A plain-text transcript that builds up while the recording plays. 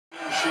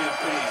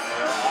champagne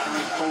there,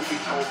 honoring Kofi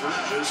Coburn,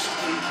 just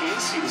in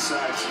case he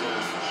decides to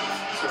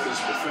start his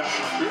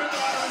professional career.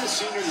 They're honoring the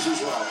seniors as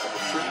well. A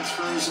couple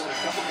transfers and a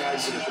couple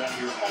guys that have been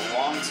here a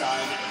long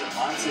time.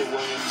 Monte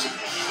Williams and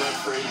Trent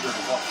Frazier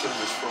have helped turn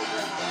this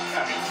program.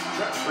 Yeah, I mean,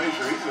 Trent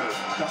Frazier, he's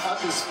the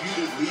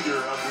undisputed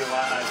leader of the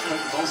Illini. He's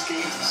played most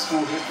games in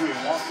school history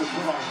and wants to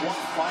put on one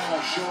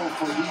final show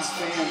for these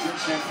fans in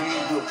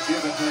Champaign who have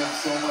given him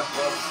so much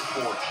love and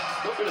support.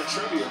 A little bit of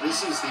trivia.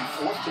 This is the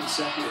 4th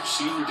consecutive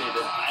senior day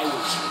that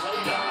Iowa's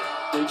played on.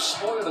 They've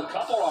spoiled a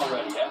couple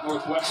already at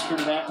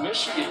Northwestern and at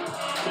Michigan.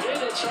 Today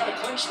they try to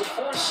clinch the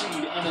 4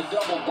 seed and a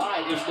double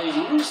bye. If they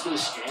lose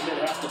this game,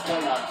 they'd have to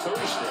play on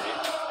Thursday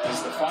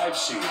as the 5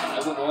 seed.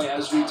 Illinois,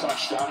 as we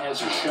touched on,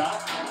 has a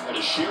shot at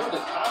a share of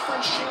the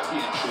conference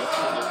championship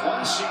and the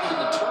 1 seed in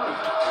the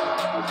tournament,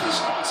 with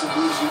Wisconsin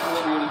losing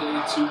earlier today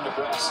to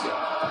Nebraska.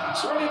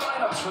 Starting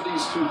lineups for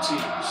these two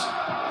teams.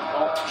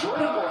 Well,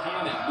 Jordan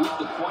Bohannon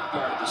moved the point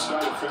guard at the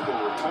start of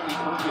February. Tony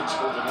Perkins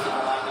moving into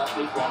the lineup.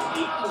 They've gone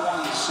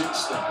 8-1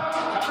 since then.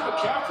 Connor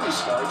McCaffrey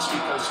starts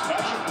because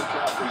Patrick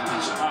McCaffrey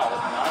is out,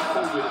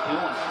 non-COVID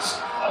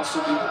illness. Also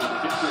dealing with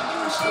a hip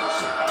injury still,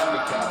 so Connor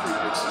McCaffrey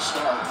makes the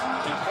start.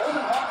 And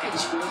Coleman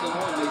Hawkins for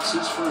Illinois makes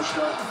his first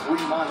start in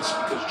 3 months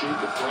because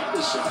Jacob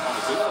Brandison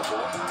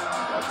unavailable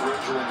after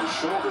injuring his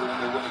shoulder in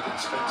their win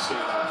against Penn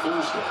State on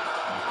Thursday.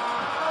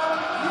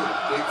 You had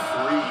a big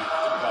 3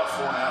 about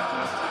 4.5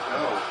 minutes to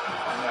go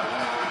on that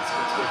win against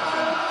Penn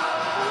State.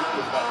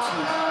 With about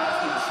 2.5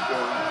 minutes to go,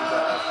 you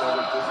got that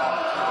shoulder, did not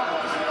return.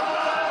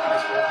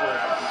 Nice ball player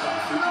actually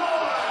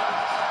contributed.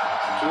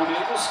 Joe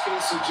Davis,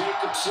 Casey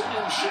Jacobson,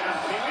 and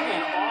Champaign,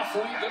 and off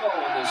we go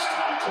in this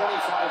top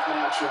 25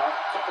 matchup.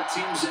 A couple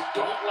teams that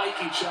don't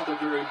like each other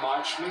very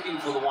much, meeting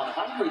for the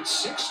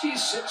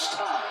 166th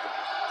time,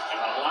 and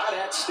a lot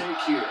at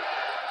stake here.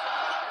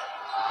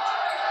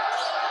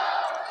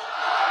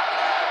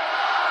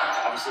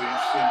 Obviously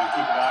interesting to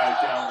keep an eye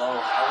down low.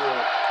 How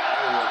will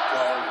Iowa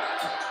guard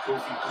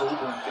Kofi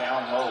Coburn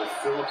down low?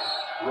 Philip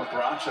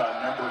Rabracha,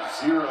 number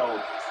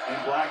 0 in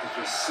black,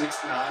 is just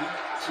 6'9",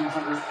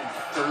 230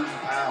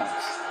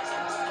 pounds.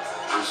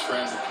 His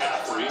friend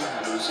McCaffrey,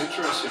 and it was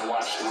interesting to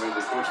watch the way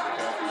that Coach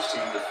McCaffrey's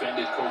team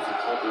defended Kofi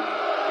Coburn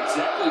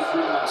exactly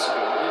 3 months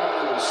ago in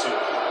Iowa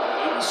City.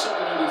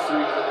 87-83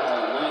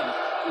 Illinois win.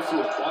 They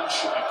threw a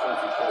bunch at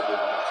Kofi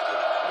Coburn.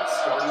 It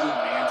started in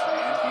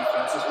man-to-man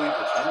defensively,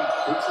 but then it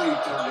quickly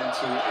turned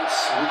into a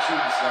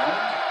switching zone,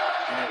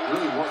 and it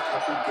really worked,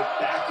 helped them get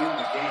back in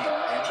the game.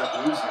 They ended up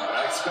losing, but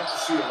I expect to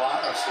see a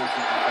lot of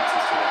switching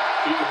defenses today.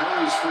 Keegan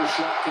Murray's first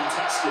shot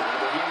contested in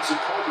the hands of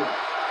Coburn.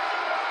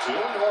 So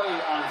Illinois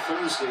on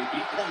Thursday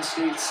beat Penn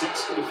State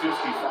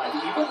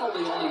 60-55, even though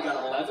they only got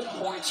 11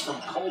 points from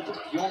Coburn.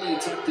 He only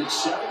attempted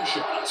 7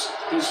 shots,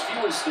 his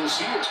fewest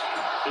this year.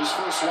 His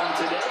first one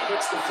today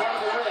hits the front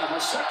of the rim. A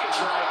second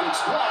try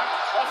gets blocked.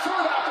 A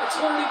third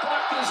opportunity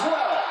blocked as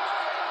well.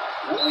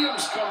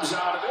 Williams comes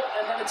out of it,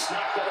 and then it's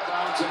knocked out of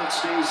bounds, and it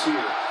stays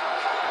here.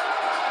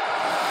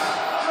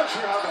 I'm not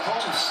sure how the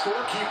home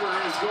scorekeeper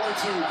is going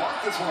to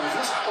mark this one. Is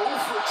this 0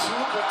 for 2,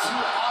 but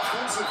 2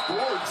 offensive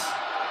boards?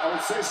 I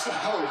would say so.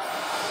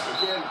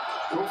 Again,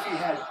 Kofi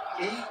had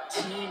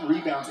 18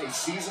 rebounds, a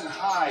season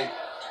high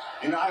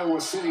in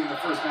Iowa City in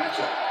the first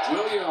matchup.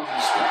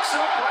 Williams picks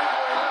up right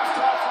where he left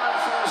off on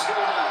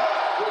Thursday night.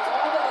 With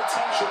all that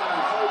attention on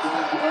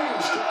Coburn,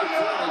 Williams took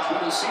advantage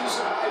with a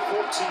season high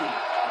 14.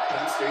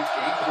 Penn State's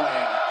game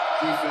plan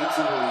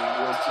defensively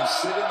was to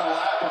sit in the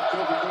lap of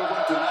Kofi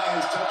Coburn, deny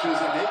his touches,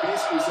 and they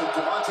basically said,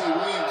 Devontae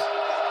Williams,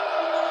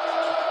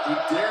 we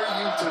dare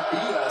you to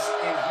beat us,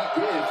 and he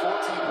did. 14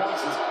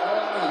 points, his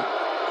only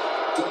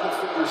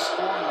double-figure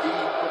scoring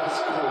game of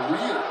his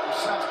career. Which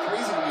sounds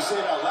crazy when you say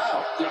it out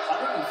loud. The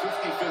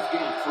 155th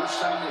game,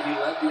 first time that he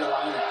led the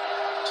Illini.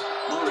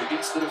 Murray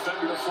gets the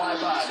defender to fly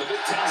by. The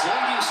Big Ten's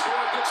leading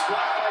scorer gets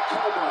blocked by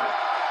Coburn.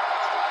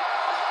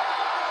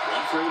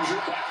 Trent Frazier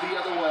back the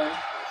other way.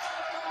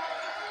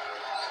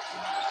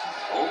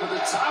 Over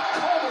the top,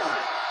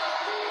 Coburn.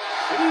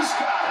 He's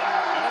got it.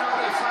 And an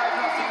early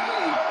 5-0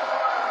 lead.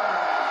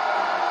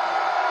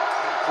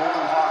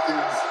 Coleman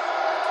Hawkins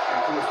and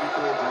Kofi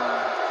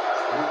Coburn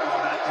working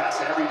on that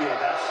pass every day,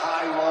 that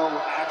high-low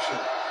action.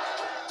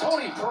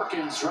 Tony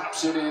Perkins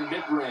drops it in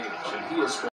mid-range, and he has been